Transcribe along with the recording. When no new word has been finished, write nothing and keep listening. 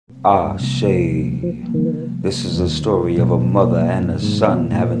Ah, Shay. This is a story of a mother and a son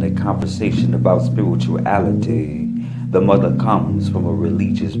having a conversation about spirituality. The mother comes from a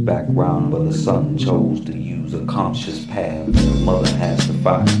religious background, but the son chose to use a conscious path. The mother has to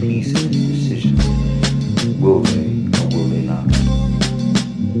find peace in his decision. Will they or will they not?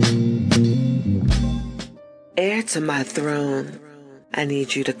 Heir to my throne, I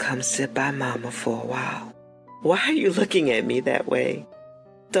need you to come sit by Mama for a while. Why are you looking at me that way?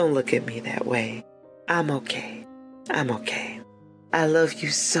 Don't look at me that way. I'm okay. I'm okay. I love you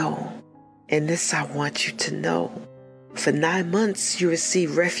so. And this I want you to know. For 9 months you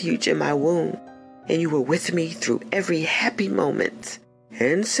received refuge in my womb, and you were with me through every happy moment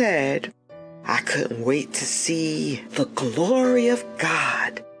and sad. I couldn't wait to see the glory of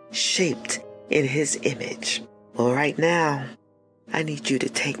God shaped in His image. Well, right now, I need you to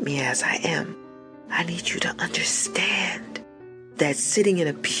take me as I am. I need you to understand that sitting in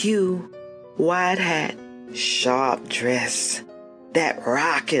a pew, wide hat, sharp dress, that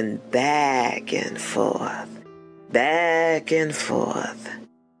rocking back and forth,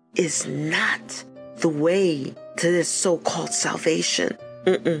 is not the way to this so-called salvation.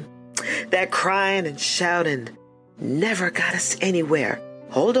 That crying and shouting never got us anywhere.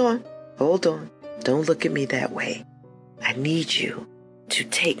 Hold on. Don't look at me that way. I need you to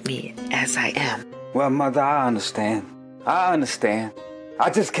take me as I am. Well, Mother, I understand. I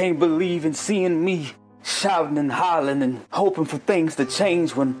just can't believe in seeing me shouting and hollering and hoping for things to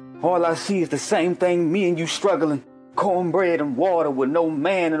change when all I see is the same thing, me and you struggling. Cornbread and water with no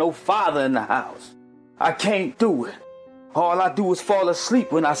man and no father in the house. I can't do it. All I do is fall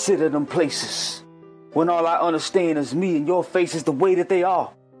asleep when I sit in them places. When all I understand is me and your faces the way that they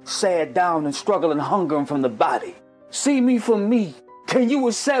are. Sad down and struggling, hungering from the body. See me for me. Can you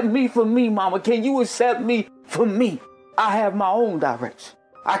accept me for me, Mama? Can you accept me for me? I have my own direction.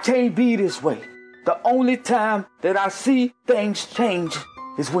 I can't be this way. The only time that I see things change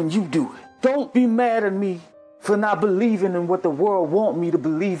is when you do it. Don't be mad at me for not believing in what the world want me to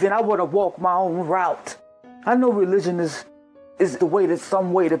believe in. I want to walk my own route. I know religion is the way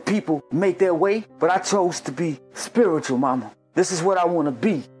that people make their way, but I chose to be spiritual, Mama. This is what I want to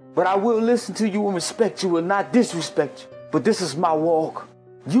be. But I will listen to you and respect you and not disrespect you. But this is my walk.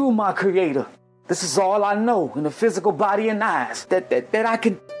 You are my creator. This is all I know in the physical body and eyes that I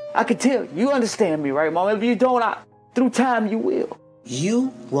can tell. You understand me, right, Mama? If you don't, through time you will.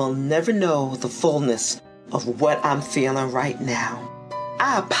 You will never know the fullness of what I'm feeling right now.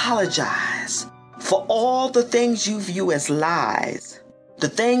 I apologize for all the things you view as lies, the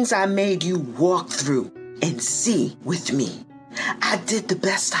things I made you walk through and see with me. I did the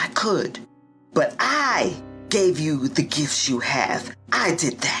best I could, but I gave you the gifts you have. I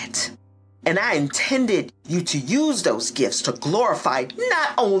did that. And I intended you to use those gifts to glorify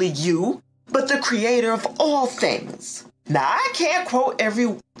not only you, but the creator of all things. Now, I can't quote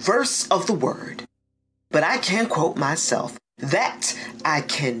every verse of the word, but I can quote myself. That I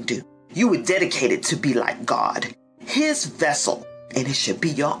can do. You were dedicated to be like God, His vessel, and it should be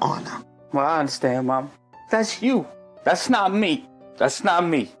your honor. Well, I understand, Mom. That's you. That's not me.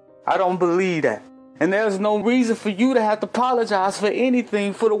 I don't believe that. And there's no reason for you to have to apologize for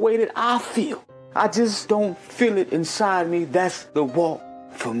anything for the way that I feel. I just don't feel it inside me. That's the walk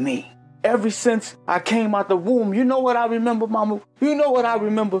for me. Ever since I came out the womb, you know what I remember, Mama? You know what I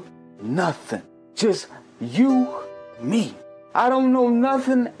remember? Nothing. Just you, me. I don't know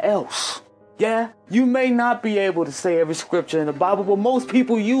nothing else. Yeah, you may not be able to say every scripture in the Bible, but most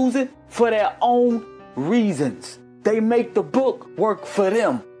people use it for their own reasons. They make the book work for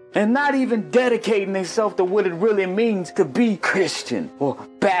them and not even dedicating themselves to what it really means to be Christian or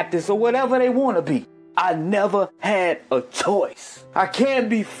Baptist or whatever they want to be. I never had a choice. I can't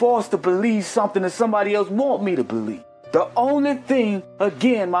be forced to believe something that somebody else want me to believe. The only thing,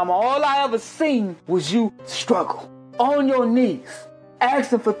 again, Mama, all I ever seen was you struggle on your knees,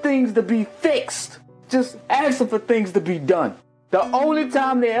 asking for things to be fixed, just asking for things to be done. The only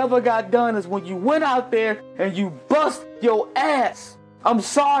time they ever got done is when you went out there and you bust your ass. I'm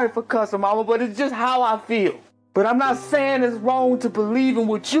sorry for cussing, Mama, but it's just how I feel. But I'm not saying it's wrong to believe in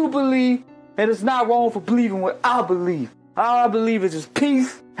what you believe, and it's not wrong for believing what I believe. All I believe is just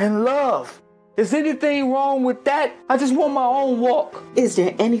peace and love. Is anything wrong with that? I just want my own walk. Is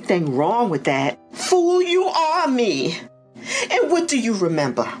there anything wrong with that? Fool, you are me. And what do you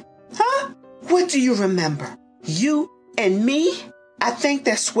remember? Huh? What do you remember? You and me? I think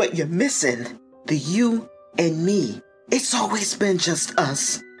that's what you're missing. The you and me. It's always been just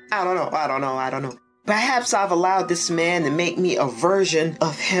us. I don't know. Perhaps I've allowed this man to make me a version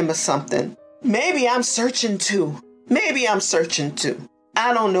of him or something. Maybe I'm searching too.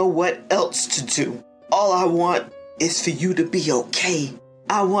 I don't know what else to do. All I want is for you to be okay.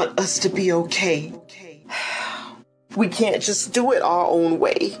 I want us to be okay. We can't just do it our own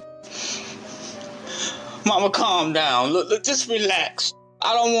way. Mama, calm down. Look, just relax.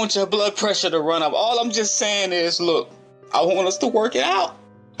 I don't want your blood pressure to run up. All I'm just saying is, look, I want us to work it out.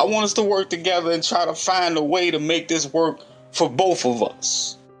 I want us to work together and try to find a way to make this work for both of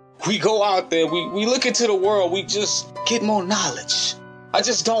us. We go out there, we look into the world, we just get more knowledge. I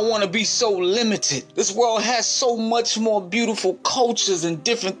just don't want to be so limited. This world has so much more beautiful cultures and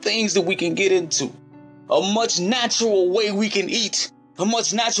different things that we can get into. A much natural way we can eat. A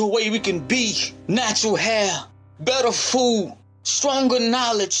much natural way we can be. Natural hair, better food, stronger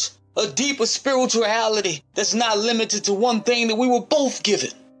knowledge, a deeper spirituality that's not limited to one thing that we were both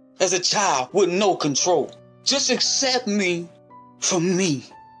given as a child with no control. Just accept me for me.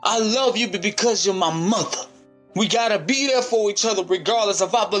 I love you because you're my mother. We gotta be there for each other regardless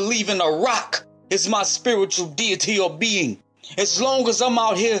if I believe in a rock is my spiritual deity or being. As long as I'm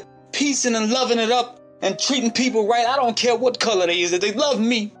out here piecing and loving it up and treating people right, I don't care what color they is. If they love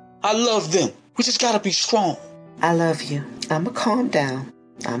me, I love them. We just gotta be strong. I love you. I'ma calm down.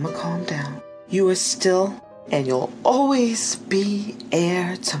 You are still and you'll always be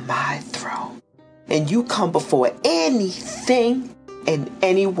heir to my throne. And you come before anything and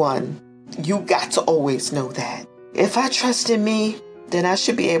anyone. You got to always know that. If I trust in me, then I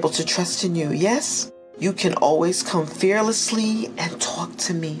should be able to trust in you, yes? You can always come fearlessly and talk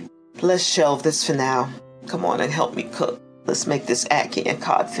to me. Let's shelve this for now. Come on and help me cook. Let's make this ackee and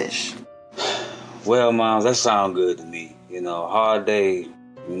codfish. Well, Moms, that sounds good to me. Hard day,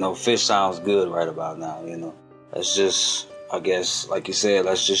 fish sounds good right about now, Let's just, I guess, like you said,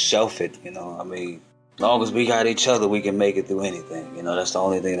 let's just shelf it, as long as we got each other, we can make it through anything. That's the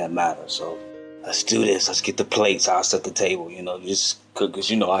only thing that matters. So let's do this. Let's get the plates. I'll set the table. Just cook,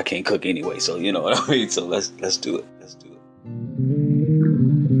 because I can't cook anyway. So you know what I mean. So let's do it. Let's do it.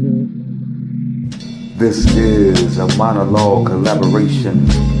 This is a monologue collaboration.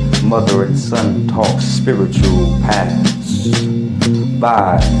 Mother and son talk spiritual paths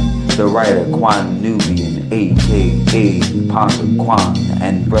by Thewriterqwannubian, aka Qwan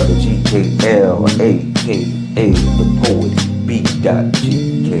and Brother GKL, aka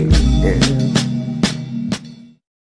Thepoet-b.gkl.